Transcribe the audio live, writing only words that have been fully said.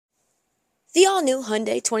The all-new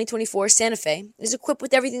Hyundai 2024 Santa Fe is equipped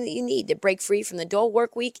with everything that you need to break free from the dull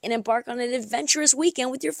work week and embark on an adventurous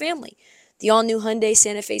weekend with your family. The all-new Hyundai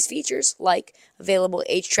Santa Fe's features, like available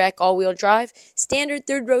H-Track all-wheel drive, standard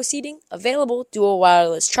third-row seating, available dual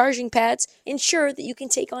wireless charging pads, ensure that you can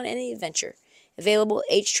take on any adventure. Available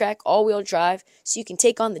H-Track all-wheel drive so you can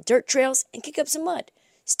take on the dirt trails and kick up some mud.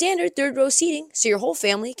 Standard third-row seating so your whole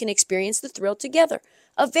family can experience the thrill together.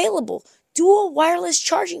 Available dual wireless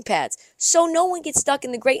charging pads so no one gets stuck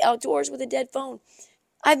in the great outdoors with a dead phone.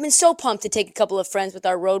 I've been so pumped to take a couple of friends with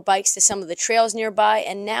our road bikes to some of the trails nearby,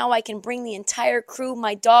 and now I can bring the entire crew,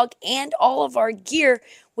 my dog, and all of our gear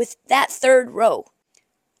with that third row.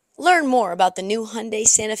 Learn more about the new Hyundai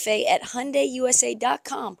Santa Fe at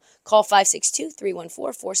HyundaiUSA.com. Call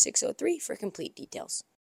 562-314-4603 for complete details.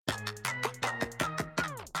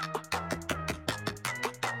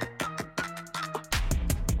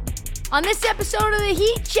 On this episode of the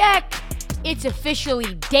Heat Check, it's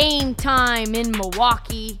officially Dame time in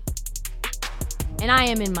Milwaukee, and I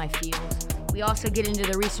am in my field. We also get into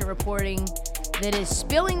the recent reporting that is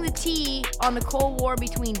spilling the tea on the Cold War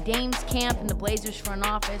between Dame's camp and the Blazers front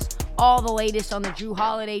office, all the latest on the Jrue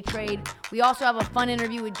Holiday trade. We also have a fun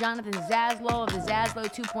interview with Jonathan Zaslow of the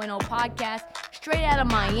Zaslow 2.0 podcast, straight out of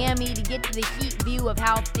Miami, to get to the Heat view of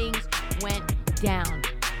how things went down.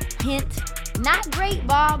 Hint, not great,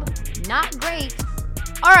 Bob. Not great.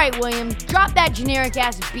 All right, William, drop that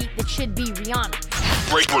generic-ass beat that should be Rihanna.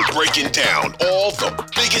 We're breaking down all the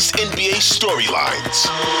biggest NBA storylines.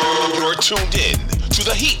 You're tuned in to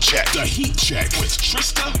The Heat Check. The Heat Check with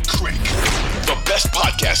Trista Crick. The best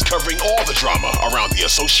podcast covering all the drama around the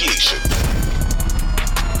association.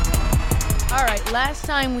 All right, last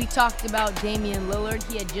time we talked about Damian Lillard,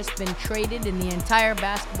 he had just been traded and the entire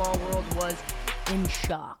basketball world was in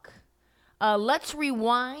shock. Let's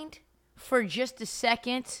rewind for just a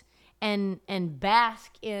second and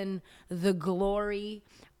bask in the glory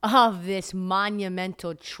of this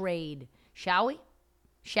monumental trade. Shall we?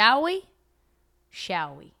 Shall we?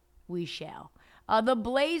 Shall we? We shall. The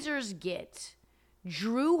Blazers get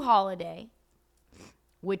Jrue Holiday,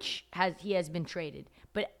 which he has been traded.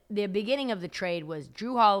 But the beginning of the trade was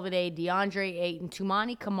Jrue Holiday, DeAndre Ayton,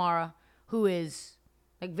 Toumani Camara, who is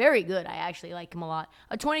very good. I actually like him a lot.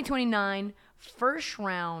 A 2029 first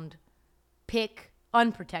round pick,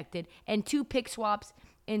 unprotected, and 2 pick swaps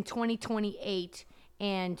in 2028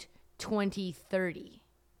 and 2030,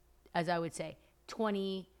 as I would say,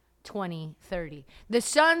 2030. The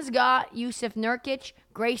Suns got Yusuf Nurkic,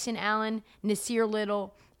 Grayson Allen, Nasir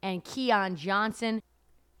Little, and Keon Johnson.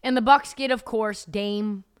 And the Bucks get, of course,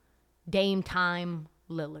 Dame time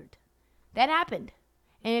Lillard. That happened.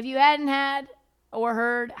 And if you hadn't had or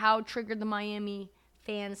heard how triggered the Miami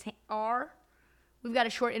fans are, we've got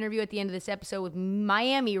a short interview at the end of this episode with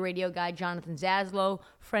Miami radio guy Jonathan Zaslow,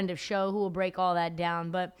 friend of show, who will break all that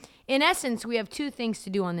down. But in essence, we have 2 things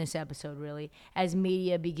to do on this episode, really, as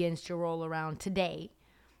media begins to roll around today.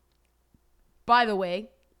 By the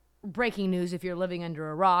way, breaking news if you're living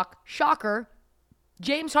under a rock, shocker,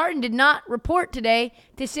 James Harden did not report today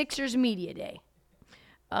to Sixers Media Day.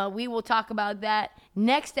 We will talk about that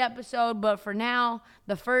next episode, but for now,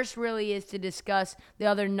 the first really is to discuss the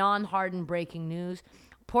other non-Harden breaking news.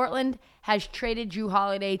 Portland has traded Jrue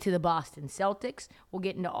Holiday to the Boston Celtics. We'll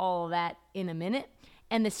get into all of that in a minute.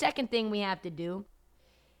 And the second thing we have to do,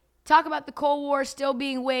 talk about the Cold War still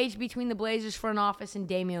being waged between the Blazers front office and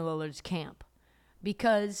Damian Lillard's camp.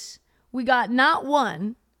 Because we got not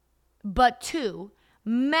 1, but 2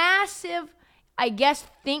 massive, I guess,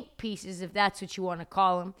 think pieces, if that's what you want to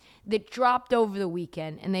call them, that dropped over the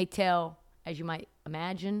weekend, and they tell, as you might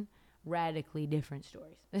imagine, radically different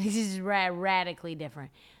stories. This is radically different.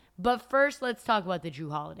 But first, let's talk about the Jrue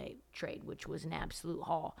Holiday trade, which was an absolute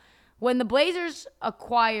haul. When the Blazers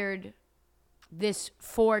acquired this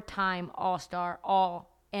 4-time All-Star,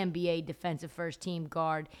 All-NBA defensive first-team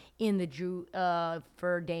guard in the Jrue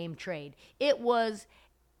for Dame trade, it was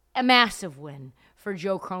a massive win for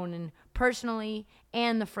Joe Cronin personally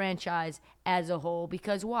and the franchise as a whole.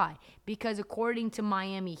 Because why? Because according to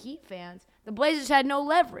Miami Heat fans, the Blazers had no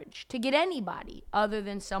leverage to get anybody other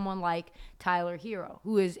than someone like Tyler Hero,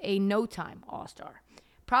 who is a no-time All-Star.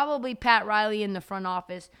 Probably Pat Riley in the front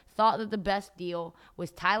office thought that the best deal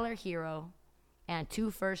was Tyler Hero and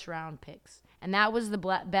 2 first-round picks. And that was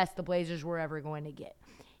the best the Blazers were ever going to get.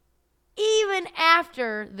 Even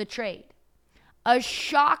after the trade, a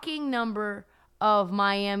shocking number of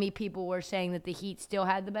Miami people were saying that the Heat still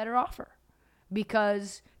had the better offer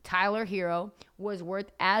because Tyler Hero was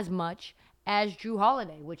worth as much as Jrue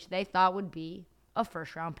Holiday, which they thought would be a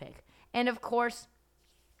first-round pick. And, of course,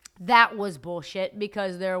 that was bullshit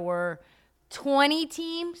because there were 20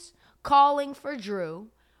 teams calling for Jrue,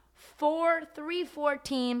 4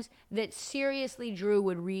 teams that seriously Jrue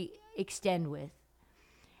would re-extend with.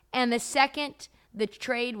 And the second the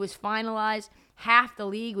trade was finalized, half the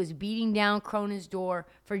league was beating down Cronin's door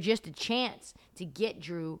for just a chance to get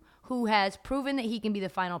Jrue, who has proven that he can be the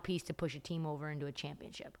final piece to push a team over into a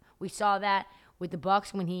championship. We saw that with the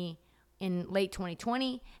Bucks when he in late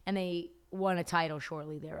 2020, and they won a title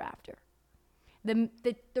shortly thereafter. The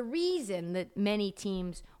reason that many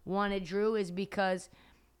teams wanted Jrue is because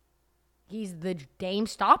he's the Dame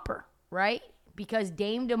stopper, right? Because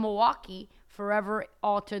Dame to Milwaukee forever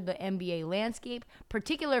altered the NBA landscape,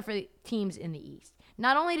 particularly for teams in the East.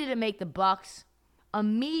 Not only did it make the Bucks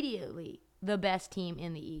immediately the best team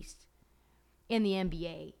in the East, in the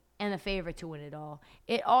NBA, and the favorite to win it all,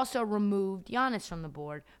 it also removed Giannis from the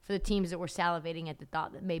board for the teams that were salivating at the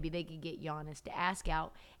thought that maybe they could get Giannis to ask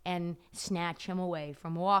out and snatch him away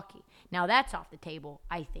from Milwaukee. Now that's off the table,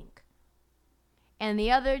 I think. And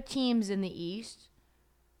the other teams in the East,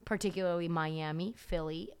 particularly Miami,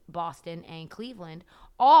 Philly, Boston, and Cleveland,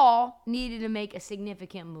 all needed to make a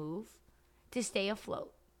significant move to stay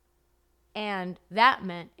afloat. And that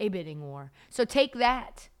meant a bidding war. So take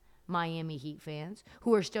that, Miami Heat fans,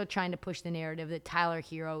 who are still trying to push the narrative that Tyler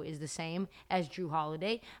Hero is the same as Jrue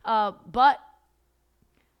Holiday. But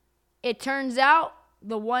it turns out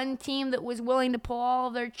the one team that was willing to pull all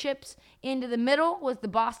of their chips into the middle was the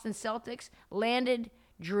Boston Celtics, landed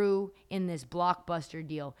Jrue in this blockbuster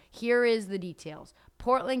deal. Here is the details.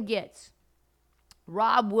 Portland gets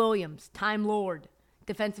Rob Williams, Time Lord,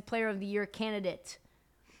 Defensive Player of the Year candidate,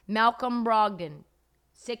 Malcolm Brogdon,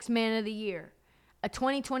 Sixth Man of the Year, a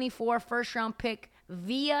 2024 first-round pick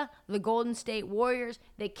via the Golden State Warriors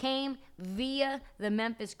that came via the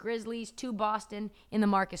Memphis Grizzlies to Boston in the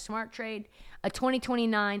Marcus Smart trade, a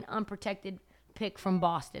 2029 unprotected pick from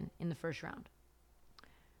Boston in the first round.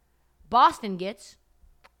 Boston gets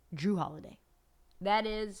Jrue Holiday. That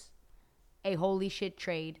is a holy shit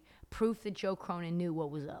trade, proof that Joe Cronin knew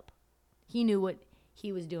what was up. He knew what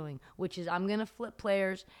he was doing, which is I'm going to flip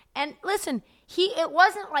players. And listen, it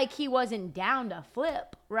wasn't like he wasn't down to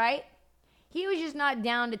flip, right? He was just not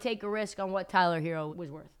down to take a risk on what Tyler Hero was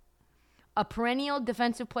worth. A perennial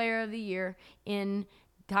Defensive Player of the Year in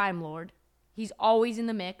Time Lord. He's always in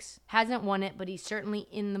the mix. Hasn't won it, but he's certainly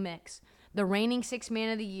in the mix. The reigning Sixth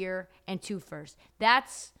Man of the Year and 2 firsts.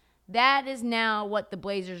 That is now what the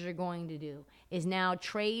Blazers are going to do, is now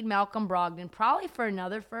trade Malcolm Brogdon probably for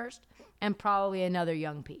another first and probably another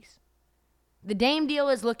young piece. The Dame deal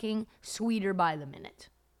is looking sweeter by the minute.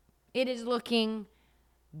 It is looking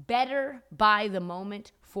better by the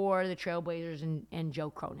moment for the Trailblazers and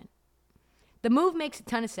Joe Cronin. The move makes a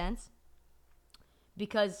ton of sense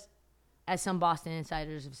because, as some Boston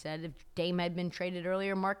insiders have said, if Dame had been traded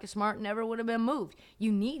earlier, Marcus Smart never would have been moved.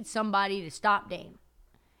 You need somebody to stop Dame.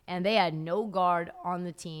 And they had no guard on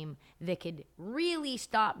the team that could really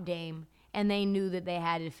stop Dame, and they knew that they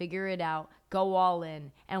had to figure it out, go all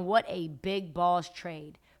in. And what a big balls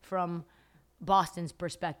trade from Boston's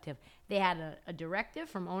perspective. They had a directive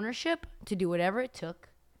from ownership to do whatever it took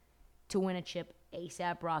to win a chip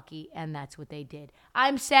ASAP Rocky, and that's what they did.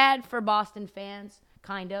 I'm sad for Boston fans,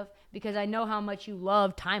 kind of, because I know how much you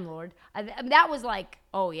love Time Lord. I mean, that was like,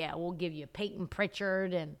 oh yeah, we'll give you Peyton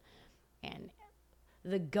Pritchard and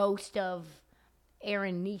the ghost of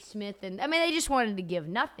Aaron Nesmith. And I mean, they just wanted to give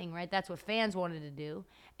nothing, right? That's what fans wanted to do.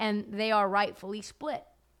 And they are rightfully split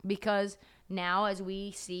because now, as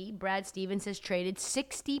we see, Brad Stevens has traded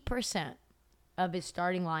 60% of his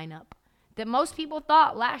starting lineup that most people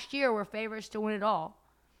thought last year were favorites to win it all.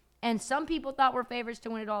 And some people thought were favorites to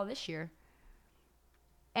win it all this year.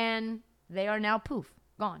 And they are now poof,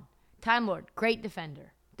 gone. Time Lord, great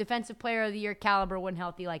defender. Defensive Player of the Year caliber when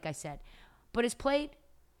healthy, like I said. But has played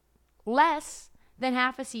less than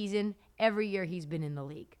half a season every year he's been in the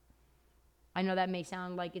league. I know that may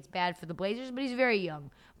sound like it's bad for the Blazers, but he's very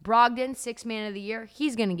young. Brogdon, Sixth Man of the Year,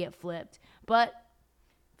 he's going to get flipped. But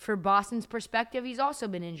for Boston's perspective, he's also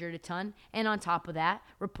been injured a ton. And on top of that,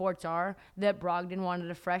 reports are that Brogdon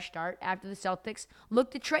wanted a fresh start after the Celtics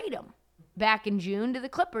looked to trade him back in June to the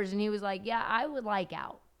Clippers. And he was like, yeah, I would like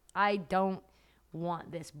out. I don't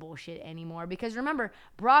want this bullshit anymore. Because remember,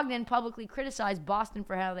 Brogdon publicly criticized Boston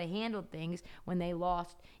for how they handled things when they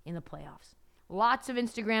lost in the playoffs. Lots of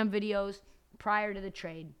Instagram videos prior to the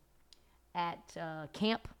trade at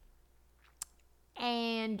camp.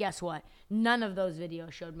 And guess what? None of those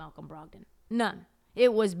videos showed Malcolm Brogdon. None.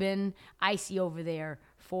 It was been icy over there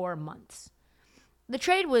for months. The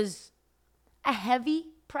trade was a heavy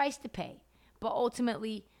price to pay, but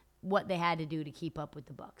ultimately what they had to do to keep up with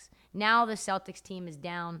the Bucks. Now the Celtics team is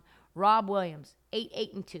down. Rob Williams,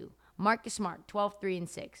 8-8-2. Marcus Smart,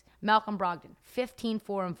 12-3-6. Malcolm Brogdon,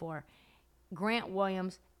 15-4-4. Grant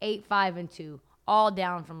Williams, 8-5-2. All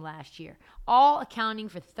down from last year. All accounting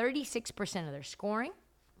for 36% of their scoring,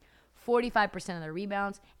 45% of their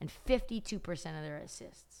rebounds, and 52% of their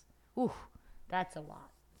assists. Ooh, that's a lot.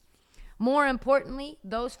 More importantly,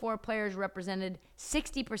 those 4 players represented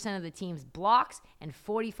 60% of the team's blocks and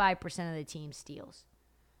 45% of the team's steals.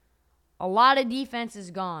 A lot of defense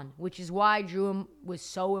is gone, which is why Jrue was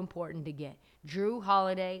so important to get. Jrue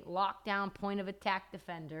Holiday, lockdown point of attack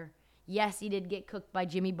defender. Yes, he did get cooked by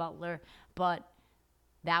Jimmy Butler, but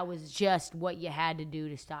that was just what you had to do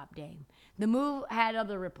to stop Dame. The move had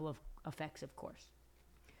other ripple effects, of course.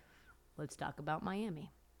 Let's talk about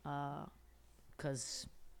Miami. Because,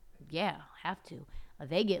 have to.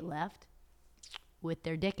 They get left with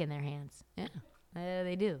their dick in their hands. Yeah,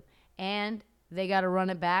 they do. And they got to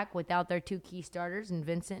run it back without their 2 key starters, and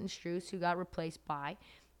Vincent and Strus, who got replaced by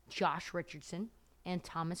Josh Richardson and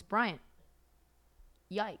Thomas Bryant.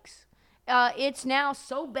 Yikes. It's now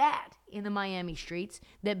so bad in the Miami streets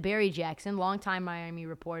that Barry Jackson, longtime Miami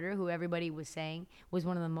reporter, who everybody was saying was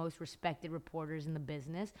one of the most respected reporters in the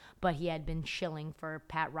business, but he had been shilling for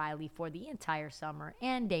Pat Riley for the entire summer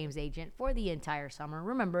and Dame's agent for the entire summer.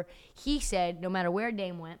 Remember, he said no matter where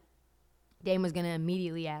Dame went, Dame was going to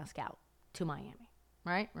immediately ask out to Miami,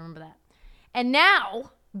 right? Remember that. And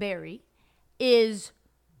now Barry is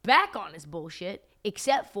back on his bullshit,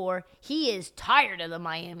 except for he is tired of the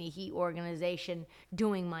Miami Heat organization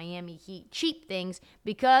doing Miami Heat cheap things,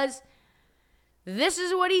 because this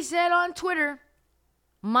is what he said on Twitter.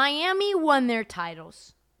 Miami won their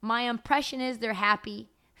titles. My impression is they're happy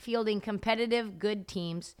fielding competitive, good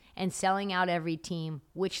teams and selling out every team,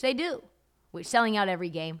 which they do. Selling out every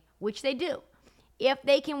game, which they do. If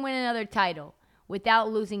they can win another title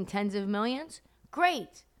without losing tens of millions,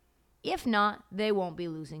 great. If not, they won't be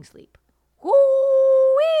losing sleep.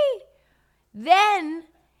 Woo-wee! Then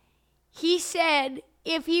he said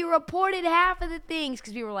if he reported half of the things,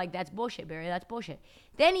 because people were like, that's bullshit, Barry, that's bullshit.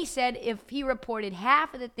 Then he said if he reported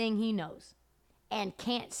half of the thing he knows and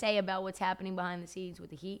can't say about what's happening behind the scenes with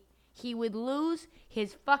the Heat, he would lose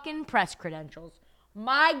his fucking press credentials.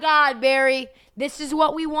 My God, Barry, this is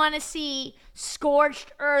what we want to see.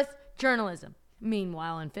 Scorched earth journalism.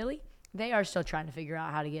 Meanwhile, in Philly, they are still trying to figure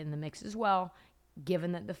out how to get in the mix as well,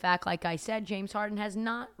 given that the fact, like I said, James Harden has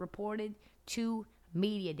not reported to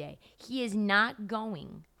media day. He is not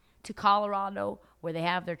going to Colorado where they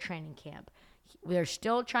have their training camp. They're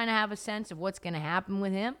still trying to have a sense of what's going to happen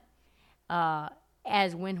with him.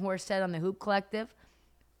 As Windhorst said on the Hoop Collective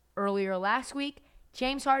earlier last week,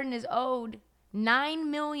 James Harden is owed $9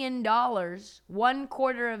 million,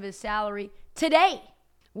 1/4 of his salary today.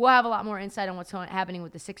 We'll have a lot more insight on what's happening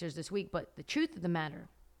with the Sixers this week, but the truth of the matter,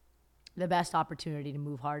 the best opportunity to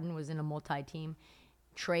move Harden was in a multi-team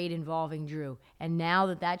trade involving Jrue. And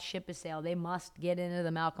now that ship has sailed, they must get into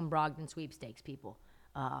the Malcolm Brogdon sweepstakes, people.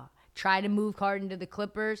 Try to move Harden to the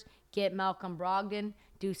Clippers, get Malcolm Brogdon,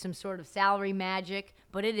 do some sort of salary magic,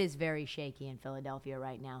 but it is very shaky in Philadelphia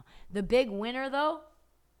right now. The big winner, though,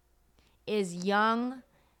 is young,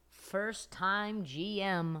 first-time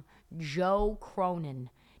GM Joe Cronin.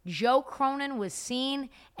 Joe Cronin was seen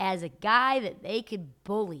as a guy that they could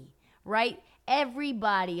bully, right?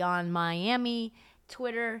 Everybody on Miami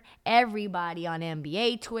Twitter, everybody on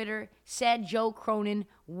NBA Twitter said Joe Cronin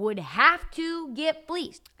would have to get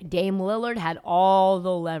fleeced. Dame Lillard had all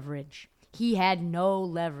the leverage. He had no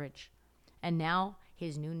leverage. And now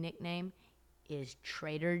his new nickname is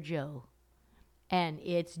Trader Joe. And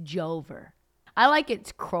it's Jover. I like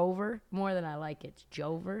it's Crover more than I like it's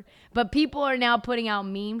Jover. But people are now putting out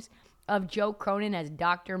memes of Joe Cronin as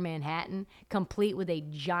Dr. Manhattan, complete with a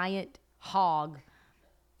giant hog.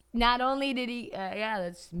 Not only did he,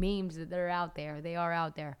 that's memes that are out there. They are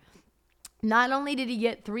out there. Not only did he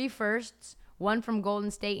get 3 firsts, one from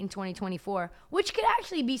Golden State in 2024, which could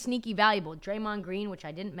actually be sneaky valuable. Draymond Green, which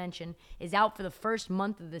I didn't mention, is out for the first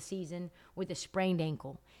month of the season with a sprained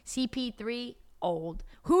ankle. CP3, old.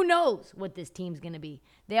 Who knows what this team's going to be?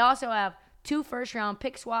 They also have 2 first-round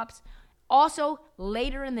pick swaps. Also,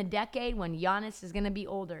 later in the decade when Giannis is going to be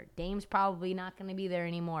older, Dame's probably not going to be there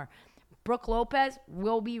anymore. Brook Lopez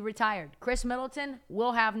will be retired. Chris Middleton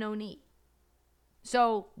will have no knee.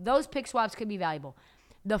 So those pick swaps could be valuable.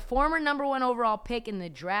 The former number 1 overall pick in the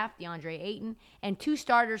draft, DeAndre Ayton, and 2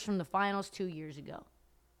 starters from the finals 2 years ago.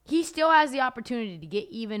 He still has the opportunity to get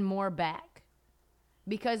even more back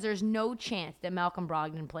because there's no chance that Malcolm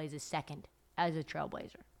Brogdon plays a second as a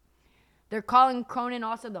Trailblazer. They're calling Cronin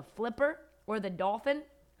also the Flipper or the Dolphin.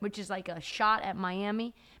 which is like a shot at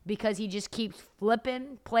Miami because he just keeps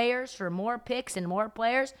flipping players for more picks and more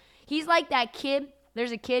players. He's like that kid.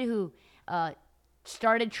 There's a kid who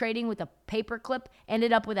started trading with a paperclip,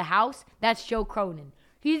 ended up with a house. That's Joe Cronin.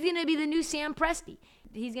 He's going to be the new Sam Presti.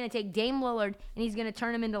 He's going to take Dame Lillard, and he's going to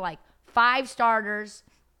turn him into like 5 starters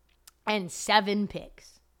and 7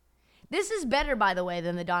 picks. This is better, by the way,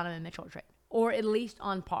 than the Donovan Mitchell trade, or at least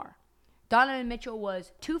on par. Donovan Mitchell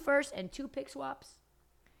was 2 first and 2 pick swaps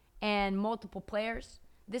and multiple players.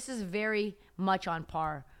 This is very much on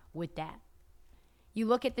par with that. You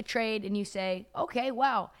look at the trade and you say, okay,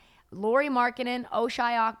 wow, Lauri Markkanen,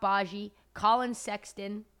 Ochai Agbaji, Colin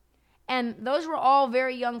Sexton, and those were all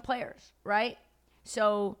very young players, right?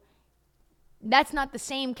 So that's not the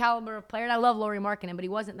same caliber of player. And I love Lauri Markkanen, but he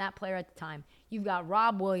wasn't that player at the time. You've got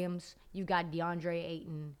Rob Williams, you've got DeAndre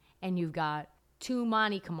Ayton, and you've got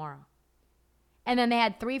Toumani Camara. And then they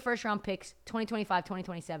had 3 first-round picks, 2025,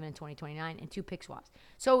 2027, and 2029, and 2 pick swaps.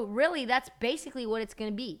 So really, that's basically what it's going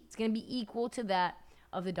to be. It's going to be equal to that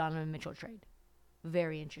of the Donovan Mitchell trade.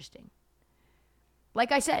 Very interesting.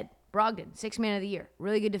 Like I said, Brogdon, 6th man of the year.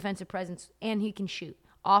 Really good defensive presence, and he can shoot.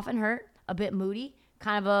 Often hurt, a bit moody,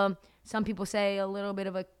 kind of some people say a little bit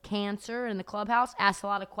of a cancer in the clubhouse. Asks a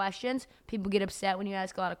lot of questions. People get upset when you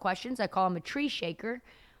ask a lot of questions. I call him a tree shaker.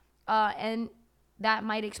 And that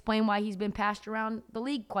might explain why he's been passed around the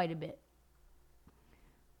league quite a bit.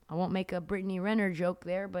 I won't make a Brittany Renner joke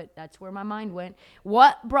there, but that's where my mind went.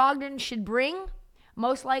 What Brogdon should bring?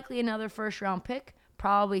 Most likely another first-round pick,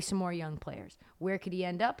 probably some more young players. Where could he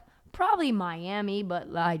end up? Probably Miami,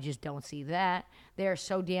 but I just don't see that. They're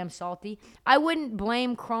so damn salty. I wouldn't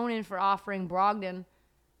blame Cronin for offering Brogdon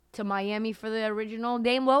to Miami for the original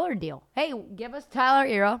Dame Lillard deal. Hey, give us Tyler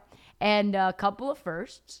Hero and a couple of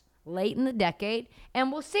firsts late in the decade, and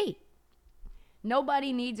we'll see.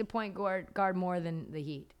 Nobody needs a point guard more than the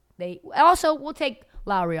Heat. We'll take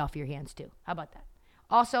Lowry off your hands too. How about that?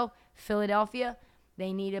 Also, Philadelphia,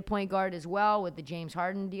 they need a point guard as well, with the James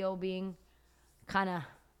Harden deal being kind of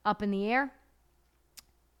up in the air.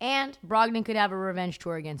 And Brogdon could have a revenge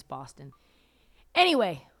tour against Boston.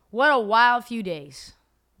 Anyway, what a wild few days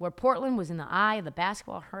where Portland was in the eye of the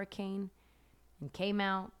basketball hurricane and came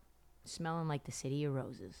out smelling like the city of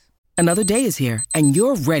roses. Another day is here, and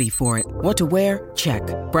you're ready for it. What to wear? Check.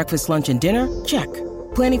 Breakfast, lunch, and dinner? Check.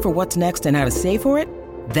 Planning for what's next and how to save for it?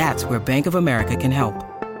 That's where Bank of America can help.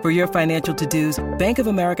 For your financial to-dos, Bank of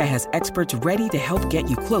America has experts ready to help get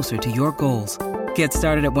you closer to your goals. Get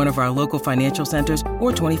started at one of our local financial centers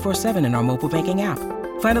or 24/7 in our mobile banking app.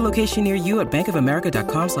 Find a location near you at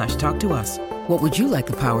bankofamerica.com/talktous. What would you like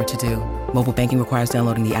the power to do? Mobile banking requires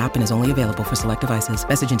downloading the app and is only available for select devices.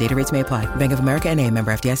 Message and data rates may apply. Bank of America N.A.,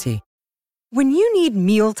 member FDIC. When you need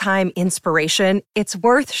mealtime inspiration, it's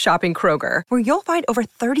worth shopping Kroger, where you'll find over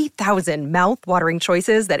 30,000 mouth-watering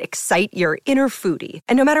choices that excite your inner foodie.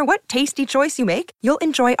 And no matter what tasty choice you make, you'll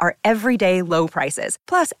enjoy our everyday low prices,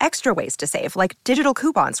 plus extra ways to save, like digital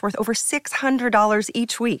coupons worth over $600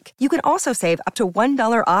 each week. You can also save up to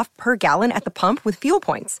 $1 off per gallon at the pump with fuel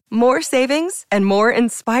points. More savings and more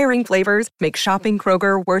inspiring flavors make shopping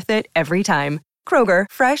Kroger worth it every time. Kroger,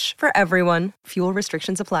 fresh for everyone. Fuel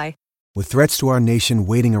restrictions apply. With threats to our nation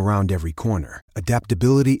waiting around every corner,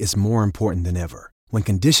 adaptability is more important than ever. When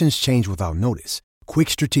conditions change without notice, quick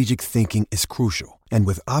strategic thinking is crucial. And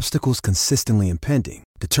with obstacles consistently impending,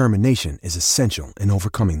 determination is essential in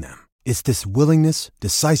overcoming them. It's this willingness,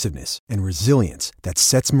 decisiveness, and resilience that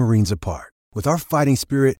sets Marines apart. With our fighting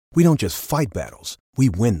spirit, we don't just fight battles, we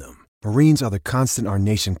win them. Marines are the constant our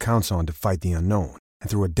nation counts on to fight the unknown. And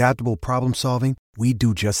through adaptable problem solving, we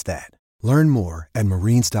do just that. Learn more at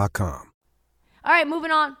marines.com. All right,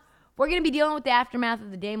 moving on. We're going to be dealing with the aftermath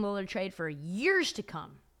of the Dame Lillard trade for years to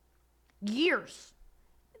come. Years.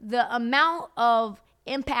 The amount of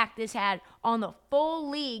impact this had on the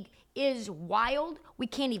full league is wild. We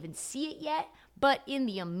can't even see it yet. But in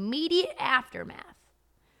the immediate aftermath,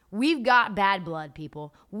 we've got bad blood,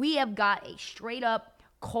 people. We have got a straight-up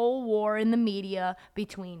Cold War in the media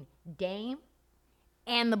between Dame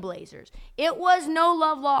and the Blazers. It was no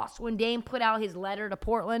love lost when Dame put out his letter to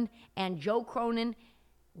Portland and Joe Cronin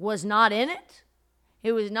was not in it.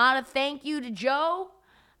 It was not a thank you to Joe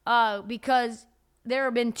because there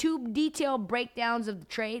have been 2 detailed breakdowns of the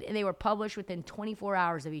trade and they were published within 24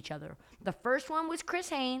 hours of each other. The first one was Chris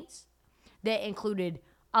Haynes that included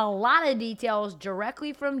a lot of details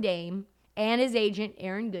directly from Dame and his agent,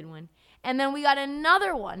 Aaron Goodwin. And then we got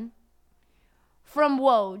another one from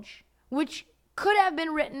Woj, which could have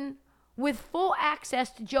been written with full access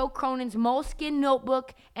to Joe Cronin's moleskin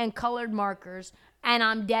notebook and colored markers, and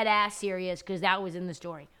I'm dead ass serious because that was in the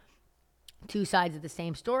story. Two sides of the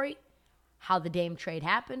same story, how the Dame trade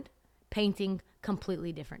happened, painting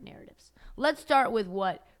completely different narratives. Let's start with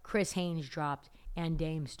what Chris Haynes dropped and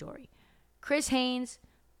Dame's story. Chris Haynes,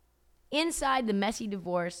 inside the messy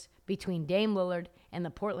divorce between Dame Lillard and the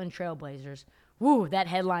Portland Trail Blazers. Woo, that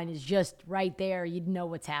headline is just right there. You'd know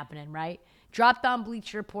what's happening, right? Dropped on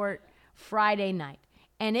Bleacher Report Friday night.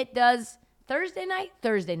 And it does Thursday night.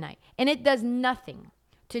 And it does nothing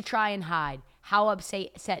to try and hide how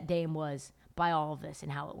upset Dame was by all of this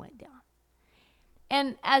and how it went down.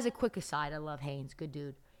 And as a quick aside, I love Haynes, good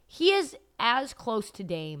dude. He is as close to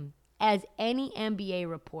Dame as any NBA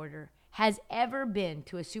reporter has ever been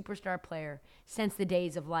to a superstar player since the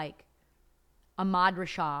days of like Ahmad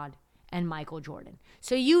Rashad and Michael Jordan.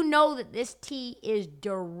 So you know that this tea is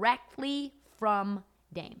directly from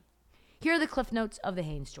Dame. Here are the cliff notes of the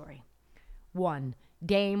Haynes story. 1.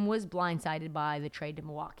 Dame was blindsided by the trade to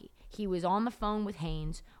Milwaukee. He was on the phone with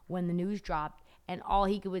Haynes when the news dropped, and all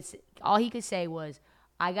he could say was,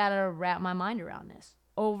 I got to wrap my mind around this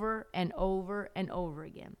over and over and over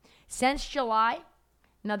again. Since July,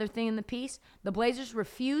 another thing in the piece, the Blazers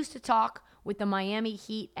refused to talk with the Miami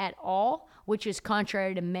Heat at all, which is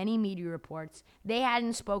contrary to many media reports. They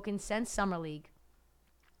hadn't spoken since Summer League.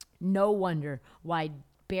 No wonder why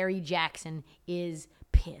Barry Jackson is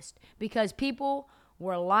pissed, because people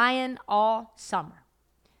were lying all summer.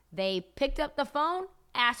 They picked up the phone,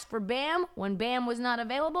 asked for Bam. When Bam was not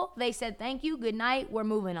available, they said, thank you, good night, we're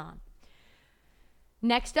moving on.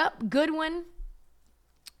 Next up, Goodwin.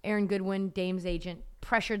 Aaron Goodwin, Dame's agent,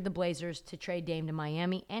 pressured the Blazers to trade Dame to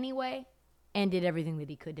Miami anyway and did everything that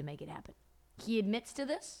he could to make it happen. He admits to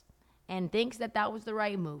this and thinks that that was the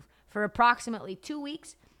right move. For approximately 2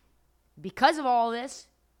 weeks, because of all this,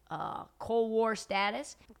 Cold War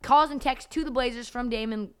status, calls and texts to the Blazers from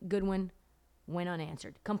Dame and Goodwin went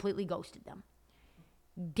unanswered, completely ghosted them.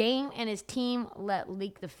 Dame and his team let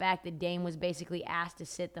leak the fact that Dame was basically asked to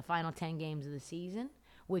sit the final 10 games of the season,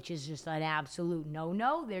 which is just an absolute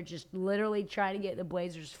no-no. They're just literally trying to get the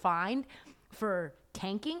Blazers fined for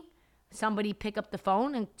tanking. Somebody pick up the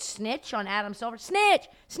phone and snitch on Adam Silver. Snitch!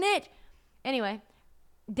 Anyway,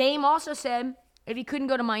 Dame also said if he couldn't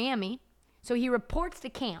go to Miami, so he reports to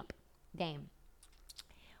camp, Dame,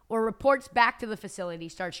 or reports back to the facility,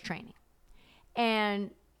 starts training.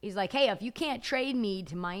 And he's like, hey, if you can't trade me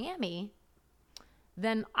to Miami,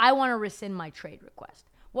 then I want to rescind my trade request.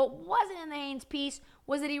 What wasn't in the Haynes piece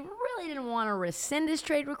was that he really didn't want to rescind his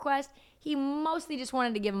trade request. He mostly just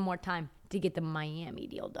wanted to give him more time to get the Miami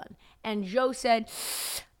deal done. And Joe said,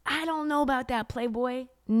 I don't know about that, Playboy.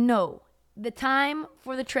 No. The time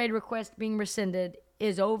for the trade request being rescinded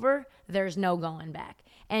is over. There's no going back.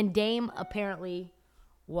 And Dame apparently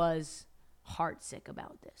was heartsick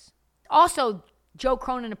about this. Also, Joe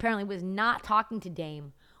Cronin apparently was not talking to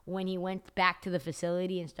Dame when he went back to the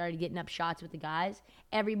facility and started getting up shots with the guys.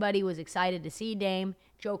 Everybody was excited to see Dame.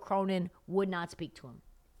 Joe Cronin would not speak to him.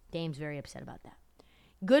 Dame's very upset about that.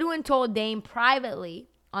 Goodwin told Dame privately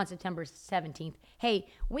on September 17th, hey,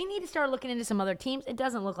 we need to start looking into some other teams. It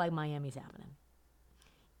doesn't look like Miami's happening.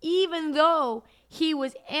 Even though he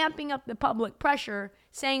was amping up the public pressure,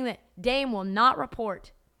 saying that Dame will not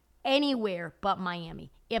report anywhere but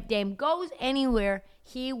Miami. If Dame goes anywhere,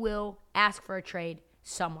 he will ask for a trade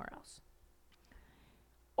somewhere else.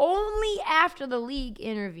 Only after the league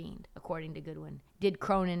intervened, according to Goodwin, did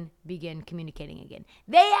Cronin begin communicating again.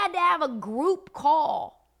 They had to have a group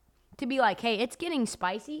call to be like, hey, it's getting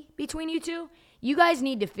spicy between you two. You guys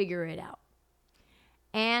need to figure it out.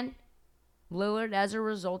 And Lillard, as a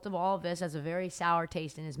result of all of this, has a very sour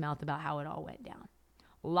taste in his mouth about how it all went down.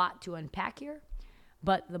 A lot to unpack here,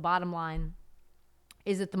 but the bottom line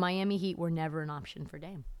is that the Miami Heat were never an option for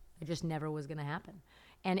Dame. It just never was going to happen.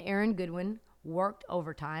 And Aaron Goodwin worked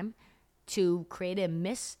overtime to create a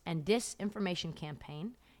mis- and disinformation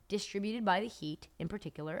campaign distributed by the Heat in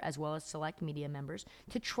particular, as well as select media members,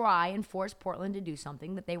 to try and force Portland to do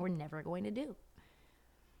something that they were never going to do.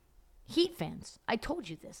 Heat fans, I told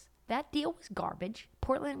you this. That deal was garbage.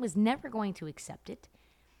 Portland was never going to accept it.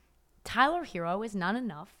 Tyler Hero is not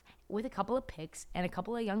enough with a couple of picks and a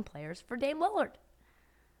couple of young players for Dame Lillard.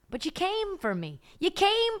 But you came for me. You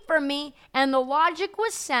came for me, and the logic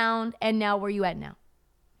was sound, and now where you at now?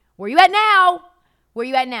 Where you at now? Where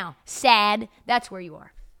you at now? Sad. That's where you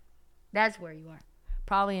are. That's where you are.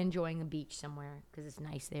 Probably enjoying the beach somewhere because it's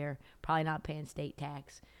nice there. Probably not paying state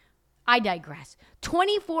tax. I digress.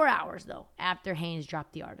 24 hours, though, after Haynes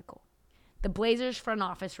dropped the article, the Blazers front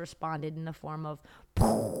office responded in the form of,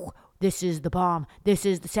 this is the bomb. This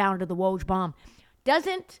is the sound of the Woj bomb.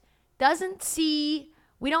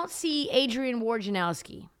 We don't see Adrian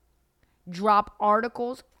Wojnarowski drop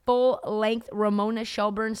articles full-length Ramona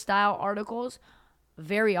Shelburne-style articles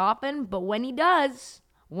very often, but when he does,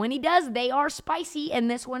 they are spicy, and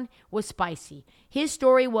this one was spicy. His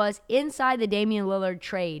story was inside the Damian Lillard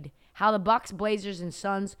trade, how the Bucks, Blazers, and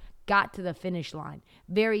Suns got to the finish line.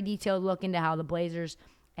 Very detailed look into how the Blazers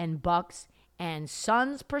and Bucks and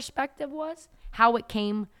Suns' perspective was, how it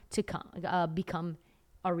came to become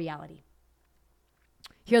a reality.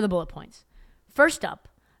 Here are the bullet points. First up,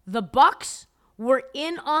 the Bucks were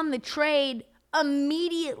in on the trade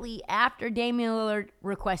immediately after Damian Lillard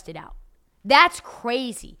requested out. That's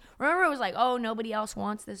crazy. Remember, it was like, oh, nobody else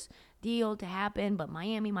wants this deal to happen, but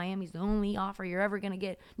Miami's the only offer you're ever going to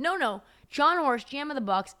get. No. John Horst, GM of the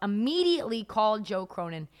Bucks, immediately called Joe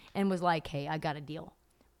Cronin and was like, hey, I got a deal.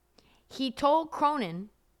 He told Cronin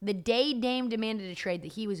the day Dame demanded a trade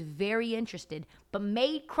that he was very interested, but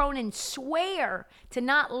made Cronin swear to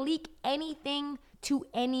not leak anything to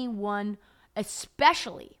anyone,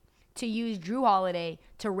 especially to use Jrue Holiday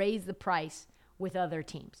to raise the price with other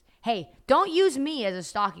teams. Hey, don't use me as a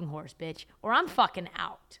stalking horse, bitch, or I'm fucking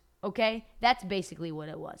out, okay? That's basically what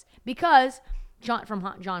it was. Because,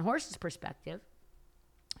 from John Horst's perspective,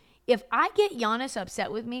 if I get Giannis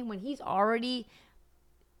upset with me when he's already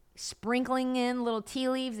sprinkling in little tea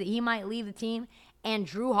leaves that he might leave the team, and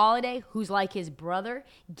Jrue Holiday, who's like his brother,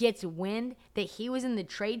 gets wind that he was in the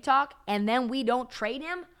trade talk, and then we don't trade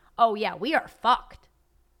him, oh yeah, we are fucked.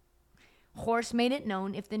 Horst made it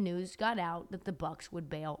known if the news got out that the Bucks would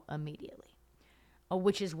bail immediately.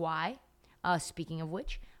 Which is why, speaking of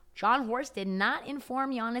which, John Horst did not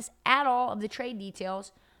inform Giannis at all of the trade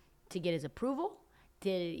details to get his approval,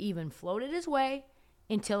 did even float it his way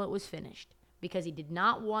until it was finished, because he did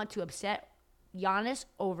not want to upset Giannis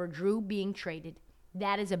over Jrue being traded.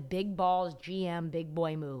 That is a big balls GM, big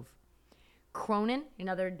boy move. Cronin,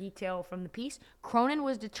 another detail from the piece, Cronin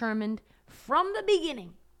was determined from the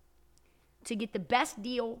beginning to get the best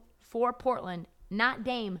deal for Portland, not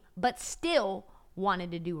Dame, but still wanted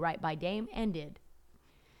to do right by Dame and did.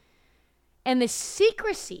 And the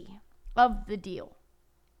secrecy of the deal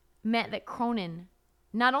meant that Cronin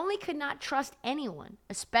not only could not trust anyone,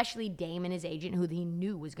 especially Dame and his agent, who he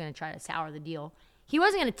knew was going to try to sour the deal. He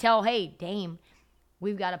wasn't going to tell, hey, Dame,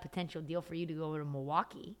 we've got a potential deal for you to go to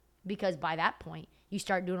Milwaukee, because by that point, you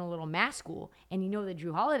start doing a little math school, and you know that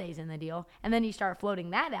Jrue Holiday's in the deal, and then you start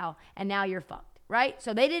floating that out, and now you're fucked, right?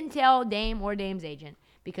 So they didn't tell Dame or Dame's agent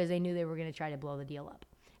because they knew they were going to try to blow the deal up.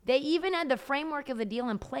 They even had the framework of the deal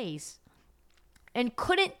in place and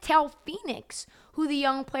couldn't tell Phoenix who the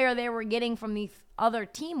young player they were getting from the other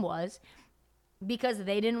team was, because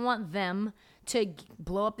they didn't want them to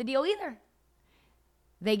blow up the deal either.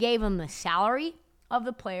 They gave him the salary of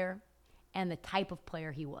the player and the type of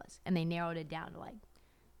player he was. And they narrowed it down to like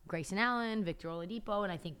Grayson Allen, Victor Oladipo,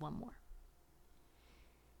 and I think one more.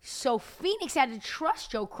 So Phoenix had to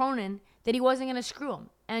trust Joe Cronin that he wasn't going to screw him.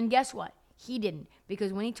 And guess what? He didn't.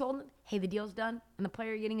 Because when he told them, hey, the deal's done, and the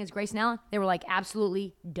player you're getting is Grayson Allen, they were like,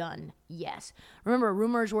 absolutely done. Yes. Remember,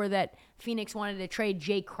 rumors were that Phoenix wanted to trade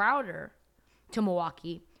Jay Crowder to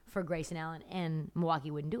Milwaukee for Grayson Allen, and Milwaukee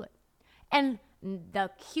wouldn't do it. And the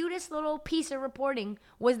cutest little piece of reporting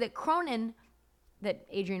was that Cronin, that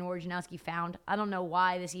Adrian Wojnarowski found, I don't know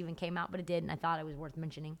why this even came out, but it did, and I thought it was worth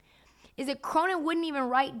mentioning, is that Cronin wouldn't even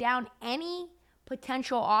write down any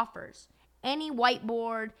potential offers, any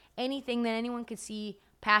whiteboard, anything that anyone could see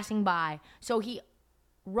passing by. So he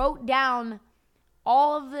wrote down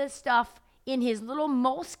all of the stuff in his little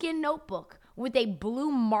moleskin notebook with a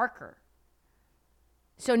blue marker.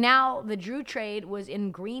 So now the Jrue trade was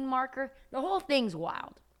in green marker. The whole thing's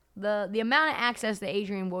wild. The amount of access that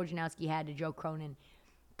Adrian Wojnarowski had to Joe Cronin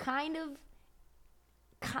kind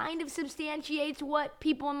of substantiates what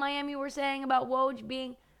people in Miami were saying about Woj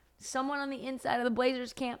being someone on the inside of the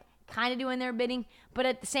Blazers camp, kind of doing their bidding. But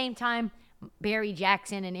at the same time, Barry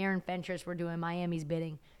Jackson and Aaron Fentress were doing Miami's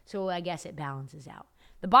bidding. So I guess it balances out.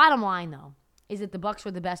 The bottom line, though, is that the Bucks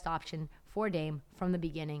were the best option for Dame from the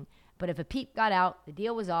beginning. But if a peep got out, the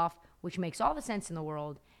deal was off, which makes all the sense in the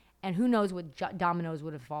world. And who knows what dominoes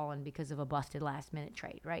would have fallen because of a busted last-minute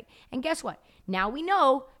trade, right? And guess what? Now we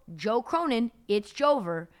know Joe Cronin, it's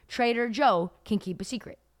Jover, Trader Joe, can keep a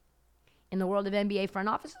secret. In the world of NBA front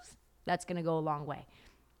offices, that's going to go a long way.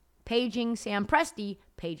 Paging Sam Presti.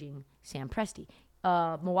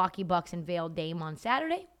 Milwaukee Bucks unveiled Dame on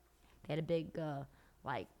Saturday. They had a big,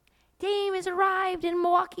 Dame has arrived in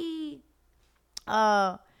Milwaukee.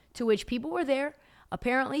 To which people were there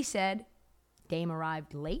apparently said Dame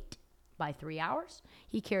arrived late by 3 hours.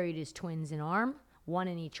 He carried his twins in arm, one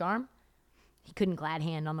in each arm. He couldn't glad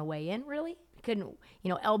hand on the way in, really. He couldn't,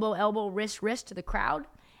 elbow, wrist to the crowd.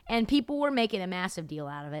 And people were making a massive deal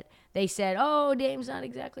out of it. They said, oh, Dame's not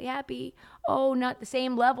exactly happy. Oh, not the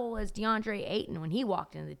same level as DeAndre Ayton when he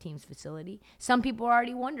walked into the team's facility. Some people are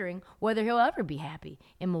already wondering whether he'll ever be happy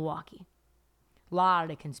in Milwaukee. A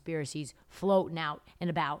lot of conspiracies floating out and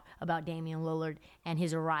about Damian Lillard and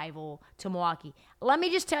his arrival to Milwaukee. Let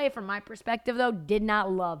me just tell you from my perspective, though, did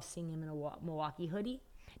not love seeing him in a Milwaukee hoodie.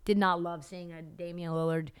 Did not love seeing a Damian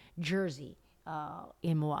Lillard jersey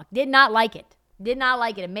in Milwaukee. Did not like it. Did not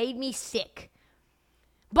like it. It made me sick.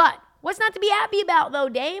 But what's not to be happy about, though,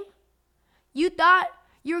 Dame? You thought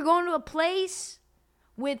you were going to a place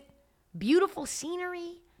with beautiful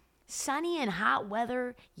scenery, sunny and hot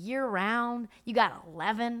weather year-round. You got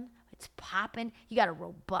 11. It's popping. You got a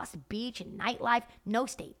robust beach and nightlife, no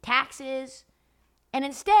state taxes. And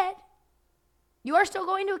instead, you are still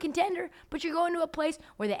going to a contender, but you're going to a place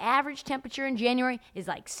where the average temperature in January is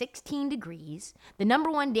like 16 degrees. The number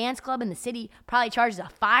one dance club in the city probably charges a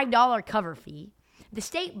 $5 cover fee. The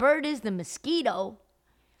state bird is the mosquito.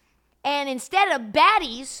 And instead of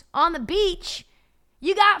baddies on the beach,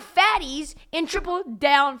 you got fatties in triple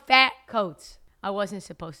down fat coats. I wasn't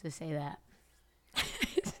supposed to say that.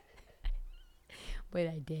 But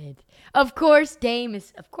I did. Of course,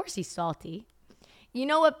 he's salty. You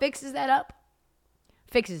know what fixes that up?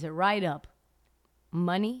 Fixes it right up.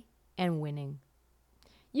 Money and winning.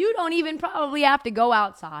 You don't even probably have to go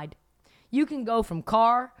outside. You can go from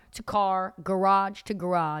car to car, garage to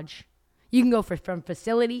garage. You can go from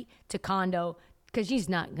facility to condo, because he's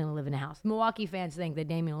not going to live in a house. Milwaukee fans think that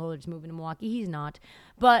Damian Lillard's moving to Milwaukee. He's not.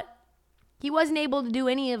 But he wasn't able to do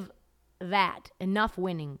any of that, enough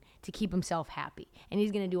winning to keep himself happy. And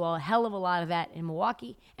he's going to do a hell of a lot of that in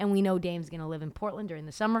Milwaukee. And we know Dame's going to live in Portland during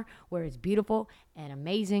the summer, where it's beautiful and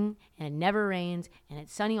amazing and it never rains and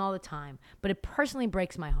it's sunny all the time. But it personally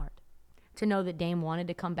breaks my heart to know that Dame wanted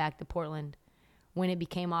to come back to Portland when it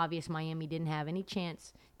became obvious Miami didn't have any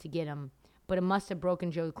chance to get him. But it must have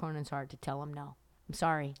broken Joe Cronin's heart to tell him no. I'm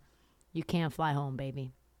sorry. You can't fly home,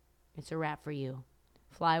 baby. It's a wrap for you.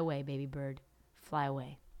 Fly away, baby bird. Fly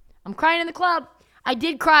away. I'm crying in the club. I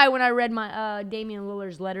did cry when I read my Damian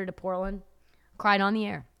Lillard's letter to Portland. Cried on the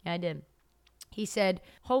air. Yeah, I did. He said,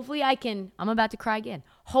 hopefully I'm about to cry again.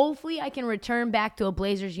 Hopefully I can return back to a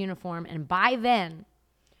Blazers uniform, and by then,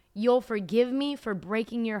 you'll forgive me for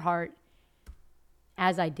breaking your heart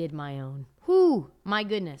as I did my own. Whew, my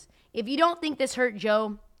goodness. If you don't think this hurt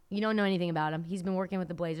Joe, you don't know anything about him. He's been working with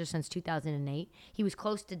the Blazers since 2008. He was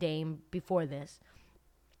close to Dame before this.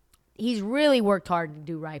 He's really worked hard to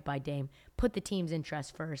do right by Dame, put the team's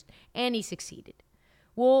interests first, and he succeeded.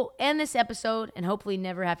 We'll end this episode and hopefully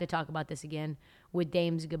never have to talk about this again with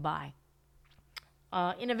Dame's goodbye.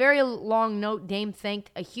 In a very long note, Dame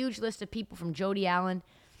thanked a huge list of people from Jody Allen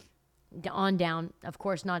on down, of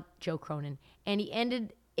course not Joe Cronin, and he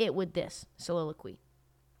ended it with this soliloquy.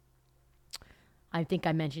 I think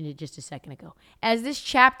I mentioned it just a second ago. As this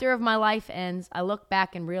chapter of my life ends, I look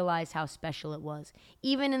back and realize how special it was.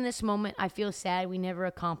 Even in this moment, I feel sad we never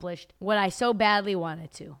accomplished what I so badly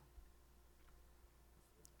wanted to.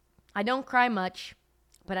 I don't cry much,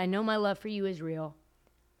 but I know my love for you is real,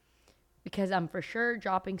 because I'm for sure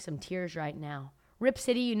dropping some tears right now. Rip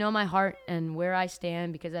City, you know my heart and where I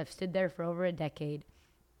stand, because I've stood there for over a decade.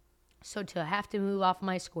 So to have to move off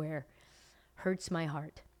my square hurts my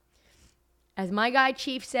heart. As my guy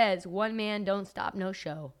Chief says, one man don't stop no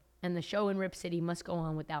show, and the show in Rip City must go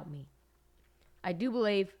on without me. I do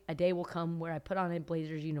believe a day will come where I put on a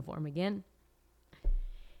Blazers uniform again,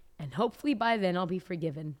 and hopefully by then I'll be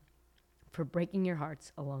forgiven for breaking your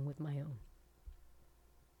hearts along with my own.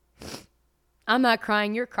 I'm not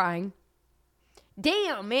crying, you're crying.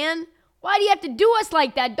 Damn, man. Why do you have to do us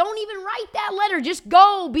like that? Don't even write that letter. Just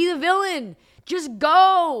go. Be the villain. Just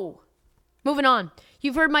go. Moving on.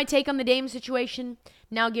 You've heard my take on the Dame situation.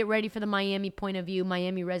 Now get ready for the Miami point of view.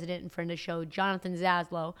 Miami resident and friend of the show, Jonathan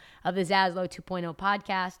Zaslow of the Zaslow 2.0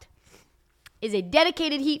 podcast, is a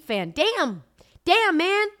dedicated Heat fan. Damn,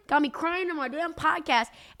 man. Got me crying on my damn podcast.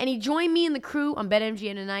 And he joined me and the crew on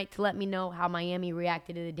BetMGM tonight to let me know how Miami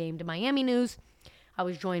reacted to the Dame to Miami news. I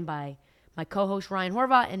was joined by my co-host Ryan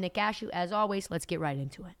Horvath and Nick Ashew. As always, let's get right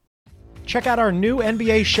into it. Check out our new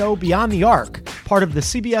NBA show, Beyond the Arc, part of the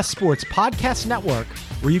CBS Sports Podcast Network,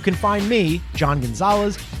 where you can find me, John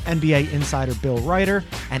Gonzalez, NBA insider Bill Ryder,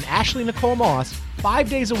 and Ashley Nicole Moss 5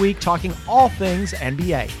 days a week talking all things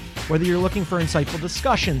NBA. Whether you're looking for insightful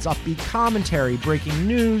discussions, upbeat commentary, breaking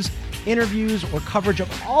news, interviews, or coverage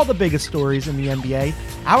of all the biggest stories in the NBA,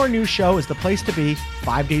 our new show is the place to be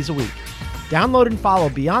 5 days a week. Download and follow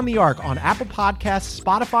Beyond the Arc on Apple Podcasts,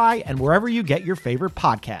 Spotify, and wherever you get your favorite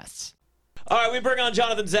podcasts. All right, we bring on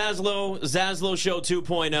Jonathan Zaslow Show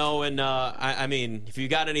 2.0, and I mean, if you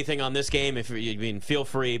got anything on this game, feel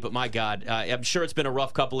free. But my God, I'm sure it's been a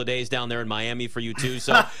rough couple of days down there in Miami for you too.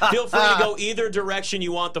 So feel free to go either direction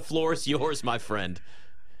you want. The floor is yours, my friend.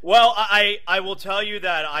 Well, I will tell you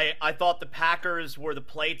that I thought the Packers were the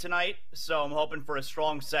play tonight, so I'm hoping for a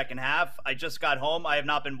strong second half. I just got home. I have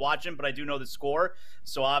not been watching, but I do know the score,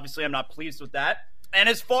 so obviously I'm not pleased with that. And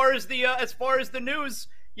as far as the news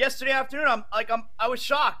yesterday afternoon, I was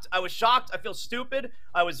shocked. I feel stupid.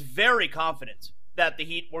 I was very confident that the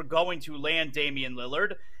Heat were going to land Damian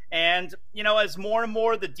Lillard. And, as more and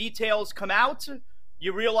more the details come out,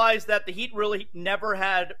 you realize that the Heat really never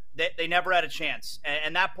had a chance.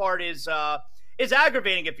 And that part is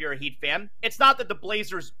aggravating if you're a Heat fan. It's not that the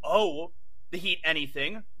Blazers owe the Heat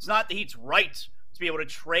anything. It's not the Heat's right to be able to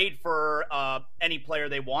trade for any player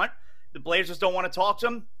they want. The Blazers don't want to talk to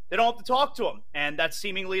him. They don't have to talk to him. And that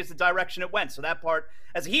seemingly is the direction it went. So that part,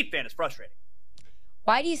 as a Heat fan, is frustrating.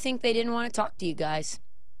 Why do you think they didn't want to talk to you guys?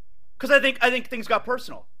 Because I think things got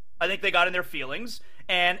personal. I think they got in their feelings.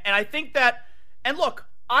 And I think that, and look,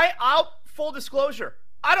 I'll full disclosure,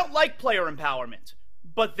 I don't like player empowerment.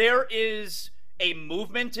 But there is a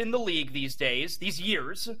movement in the league these days, these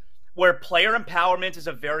years, where player empowerment is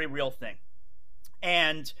a very real thing.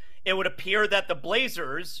 And it would appear that the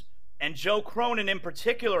Blazers, and Joe Cronin in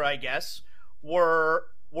particular, I guess, were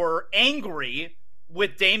angry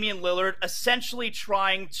with Damian Lillard essentially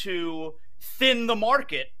trying to thin the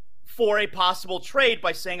market for a possible trade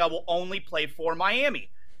by saying, I will only play for Miami.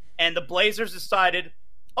 And the Blazers decided,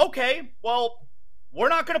 okay, well, we're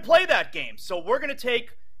not going to play that game. So we're going to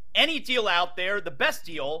take any deal out there, the best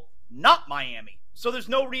deal, not Miami. So there's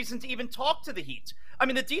no reason to even talk to the Heat. I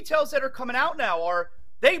mean, the details that are coming out now are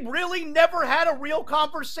they really never had a real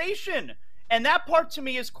conversation. And that part to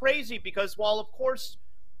me is crazy because while, of course,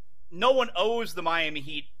 no one owes the Miami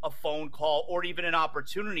Heat a phone call or even an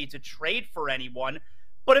opportunity to trade for anyone,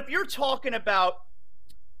 but if you're talking about,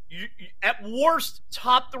 at worst,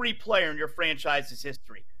 top 3 player in your franchise's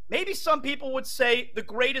history, maybe some people would say the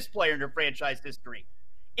greatest player in your franchise history,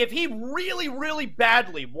 if he really, really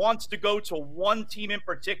badly wants to go to one team in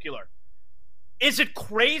particular, is it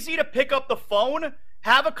crazy to pick up the phone,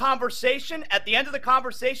 have a conversation, at the end of the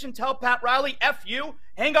conversation, tell Pat Riley, F you,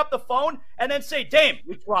 hang up the phone, and then say, Dame,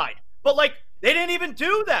 we tried. But, they didn't even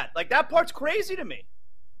do that. That part's crazy to me.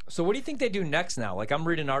 So what do you think they do next now? I'm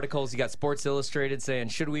reading articles, you got Sports Illustrated saying,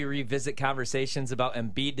 should we revisit conversations about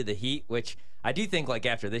Embiid to the Heat? Which I do think,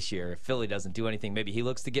 after this year, if Philly doesn't do anything, maybe he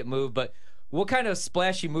looks to get moved. But what kind of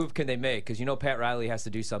splashy move can they make? Because Pat Riley has to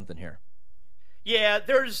do something here. Yeah,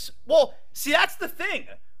 that's the thing.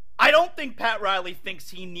 I don't think Pat Riley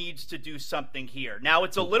thinks he needs to do something here. Now,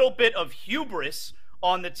 it's a little bit of hubris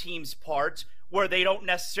on the team's part where they don't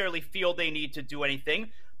necessarily feel they need to do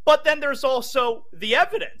anything. But then there's also the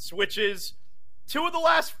evidence, which is 2 of the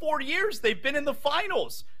last 4 years they've been in the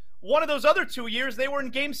finals. One of those other 2 years, they were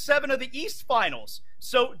in Game 7 of the East Finals.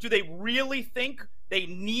 So do they really think they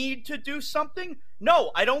need to do something?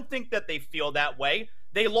 No, I don't think that they feel that way.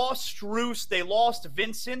 They lost Strus, they lost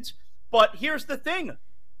Vincent. But here's the thing.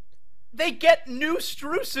 They get new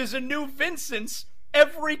Struses and new Vincents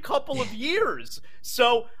every couple of years.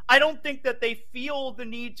 So I don't think that they feel the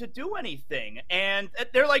need to do anything. And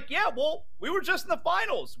they're like, yeah, well, we were just in the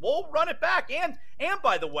finals. We'll run it back. And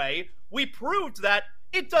by the way, we proved that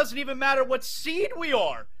it doesn't even matter what seed we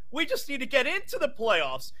are. We just need to get into the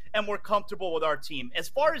playoffs, and we're comfortable with our team. As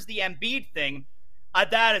far as the Embiid thing,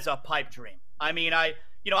 that is a pipe dream. I mean, I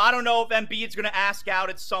don't know if Embiid's going to ask out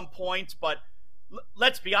at some point, but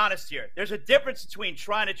let's be honest here. There's a difference between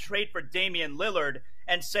trying to trade for Damian Lillard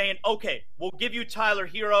and saying, okay, we'll give you Tyler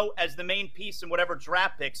Hero as the main piece in whatever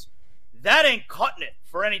draft picks. That ain't cutting it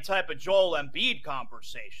for any type of Joel Embiid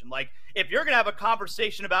conversation. If you're going to have a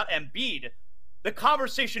conversation about Embiid, the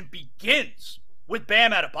conversation begins with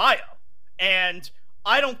Bam Adebayo. And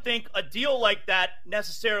I don't think a deal like that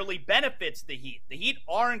necessarily benefits the Heat. The Heat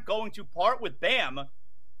aren't going to part with Bam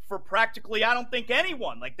for practically, I don't think,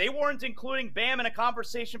 anyone. They weren't including Bam in a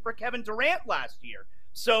conversation for Kevin Durant last year.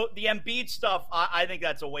 So the Embiid stuff, I think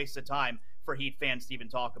that's a waste of time for Heat fans to even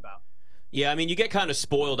talk about. Yeah, I mean, you get kind of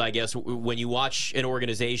spoiled, I guess, when you watch an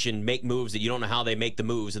organization make moves that you don't know how they make the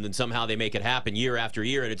moves, and then somehow they make it happen year after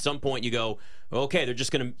year, and at some point you go, okay, they're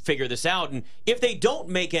just going to figure this out. And if they don't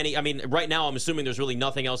make any, I mean, right now I'm assuming there's really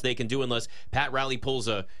nothing else they can do unless Pat Riley pulls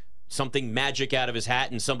something magic out of his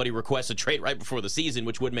hat and somebody requests a trade right before the season,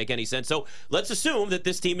 which wouldn't make any sense. So let's assume that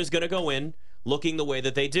this team is going to go in looking the way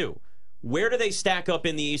that they do. Where do they stack up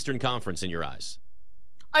in the Eastern Conference in your eyes?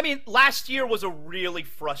 I mean, last year was a really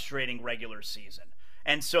frustrating regular season.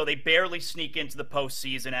 And so they barely sneak into the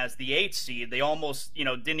postseason as the 8th seed. They almost,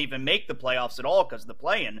 didn't even make the playoffs at all because of the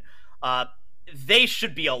play-in. They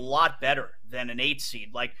should be a lot better than an 8th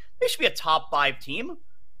seed. Like, they should be a top 5 team.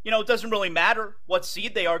 It doesn't really matter what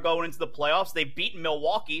seed they are going into the playoffs. They've beaten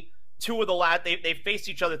Milwaukee 2 of the last. They faced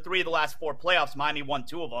each other 3 of the last 4 playoffs. Miami won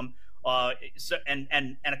 2 of them,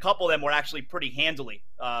 and a couple of them were actually pretty handily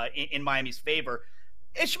in Miami's favor.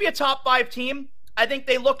 It should be a top 5 team. I think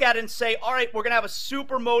they look at it and say, all right, we're going to have a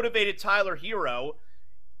super motivated Tyler Hero.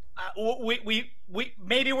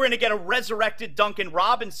 Maybe we're going to get a resurrected Duncan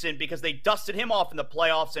Robinson because they dusted him off in the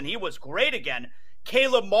playoffs and he was great again.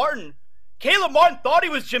 Caleb Martin thought he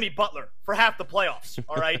was Jimmy Butler for half the playoffs,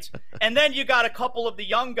 all right? And then you got a couple of the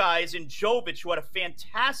young guys in Jovic who had a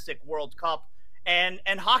fantastic World Cup, and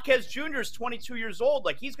Jaquez Jr. is 22 years old.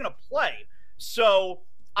 Like, he's going to play. So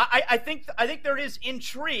I think there is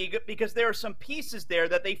intrigue because there are some pieces there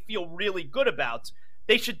that they feel really good about.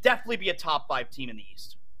 They should definitely be a top 5 team in the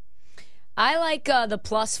East. I like the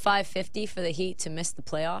plus 550 for the Heat to miss the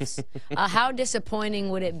playoffs. How disappointing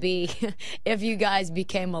would it be if you guys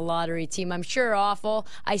became a lottery team? I'm sure awful.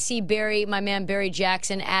 I see my man Barry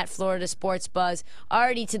Jackson at Florida Sports Buzz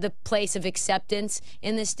already to the place of acceptance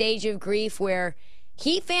in the stage of grief where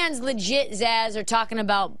Heat fans legit, Zaz, are talking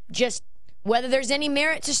about just whether there's any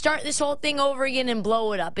merit to start this whole thing over again and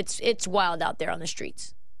blow it up. It's wild out there on the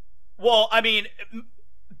streets. Well, I mean,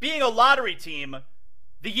 being a lottery team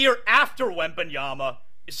the year after Wembanyama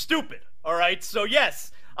is stupid, all right? So,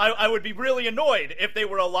 yes, I would be really annoyed if they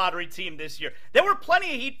were a lottery team this year. There were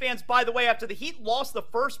plenty of Heat fans, by the way, after the Heat lost the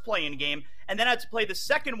first play-in game and then had to play the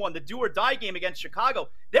second one, the do-or-die game against Chicago.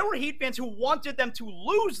 There were Heat fans who wanted them to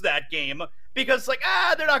lose that game because, like,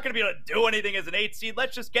 they're not going to be able to do anything as an 8 seed.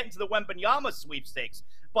 Let's just get into the Wembanyama sweepstakes.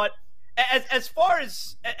 But as far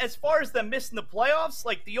as them missing the playoffs,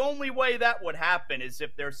 like, the only way that would happen is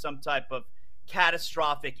if there's some type of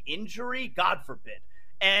catastrophic injury, God forbid.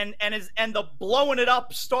 And the blowing it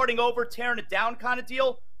up, starting over, tearing it down kind of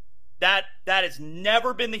deal, that has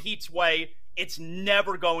never been the Heat's way. It's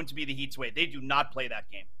never going to be the Heat's way. They do not play that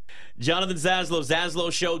game. Jonathan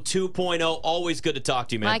Zaslow Show 2.0. Always good to talk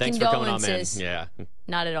to you, man. Thanks for coming on, man. Yeah.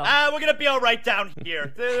 Not at all. We're going to be all right down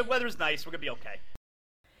here. The weather's nice. We're going to be okay.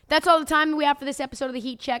 That's all the time we have for this episode of the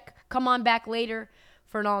Heat Check. Come on back later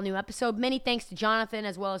for an all-new episode. Many thanks to Jonathan,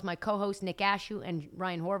 as well as my co-host Nick Ashew and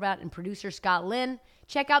Ryan Horvat and producer Scott Lynn.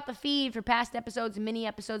 Check out the feed for past episodes and mini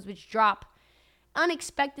episodes which drop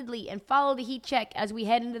unexpectedly, and follow the Heat Check as we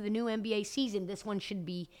head into the new NBA season. This one should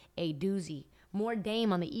be a doozy. More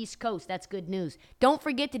Dame on the East Coast. That's good news. Don't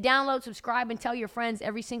forget to download, subscribe, and tell your friends,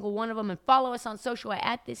 every single one of them, and follow us on social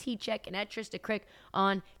at This Heat Check and at Trista Crick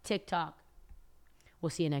on TikTok. We'll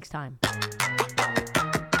see you next time.